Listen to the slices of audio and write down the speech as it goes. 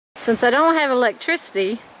Since I don't have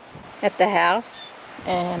electricity at the house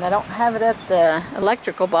and I don't have it at the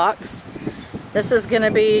electrical box, this is going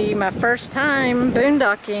to be my first time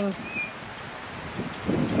boondocking,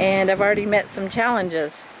 and I've already met some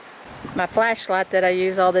challenges. My flashlight that I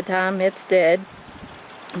use all the time, it's dead,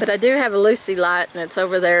 but I do have a Lucy light and it's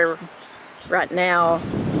over there right now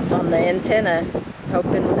on the antenna,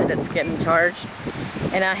 hoping that it's getting charged.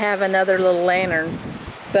 And I have another little lantern,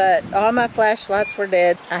 but all my flashlights were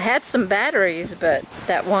dead. I had some batteries, but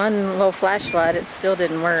that one little flashlight, it still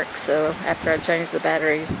didn't work, so after I changed the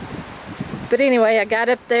batteries. But anyway, I got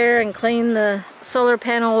up there and cleaned the solar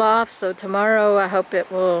panel off, so tomorrow I hope it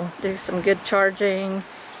will do some good charging.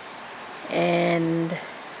 And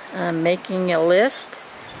I'm making a list.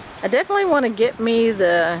 I definitely want to get me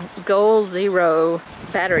the Goal Zero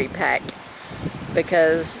battery pack,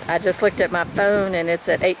 because I just looked at my phone and it's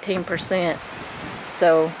at 18%.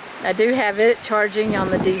 So I do have it charging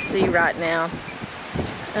on the DC right now.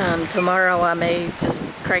 Tomorrow I may just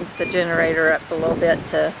crank the generator up a little bit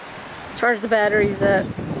to charge the batteries up.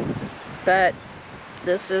 But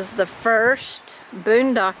this is the first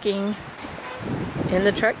boondocking in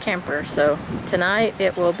the truck camper, so tonight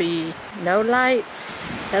it will be no lights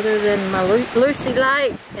other than my Lucy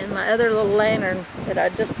light and my other little lantern that I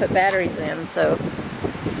just put batteries in, so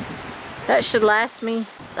that should last me.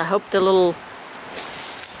 I hope the little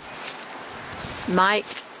mic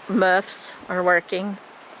muffs are working,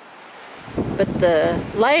 but the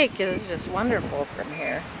lake is just wonderful from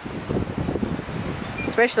here.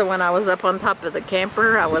 Especially when I was up on top of the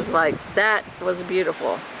camper, I was like, that was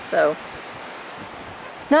beautiful. So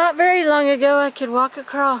not very long ago I could walk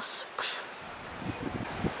across.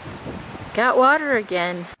 Got water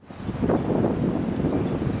again.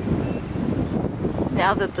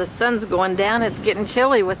 Now that the sun's going down, it's getting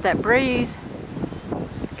chilly with that breeze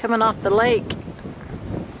coming off the lake.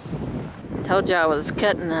 Told you I was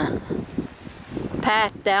cutting a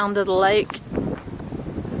path down to the lake.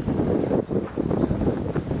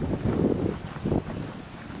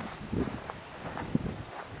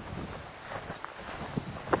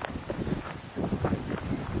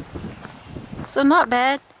 So not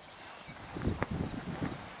bad.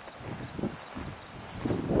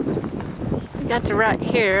 We got to right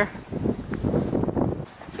here,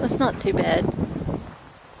 so it's not too bad.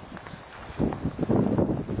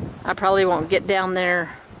 I probably won't get down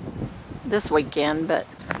there this weekend, but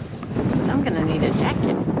I'm gonna need a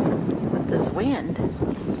jacket with this wind.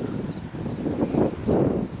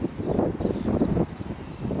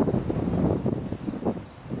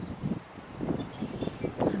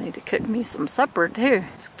 Cook me some supper too.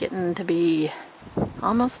 It's getting to be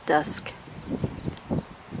almost dusk.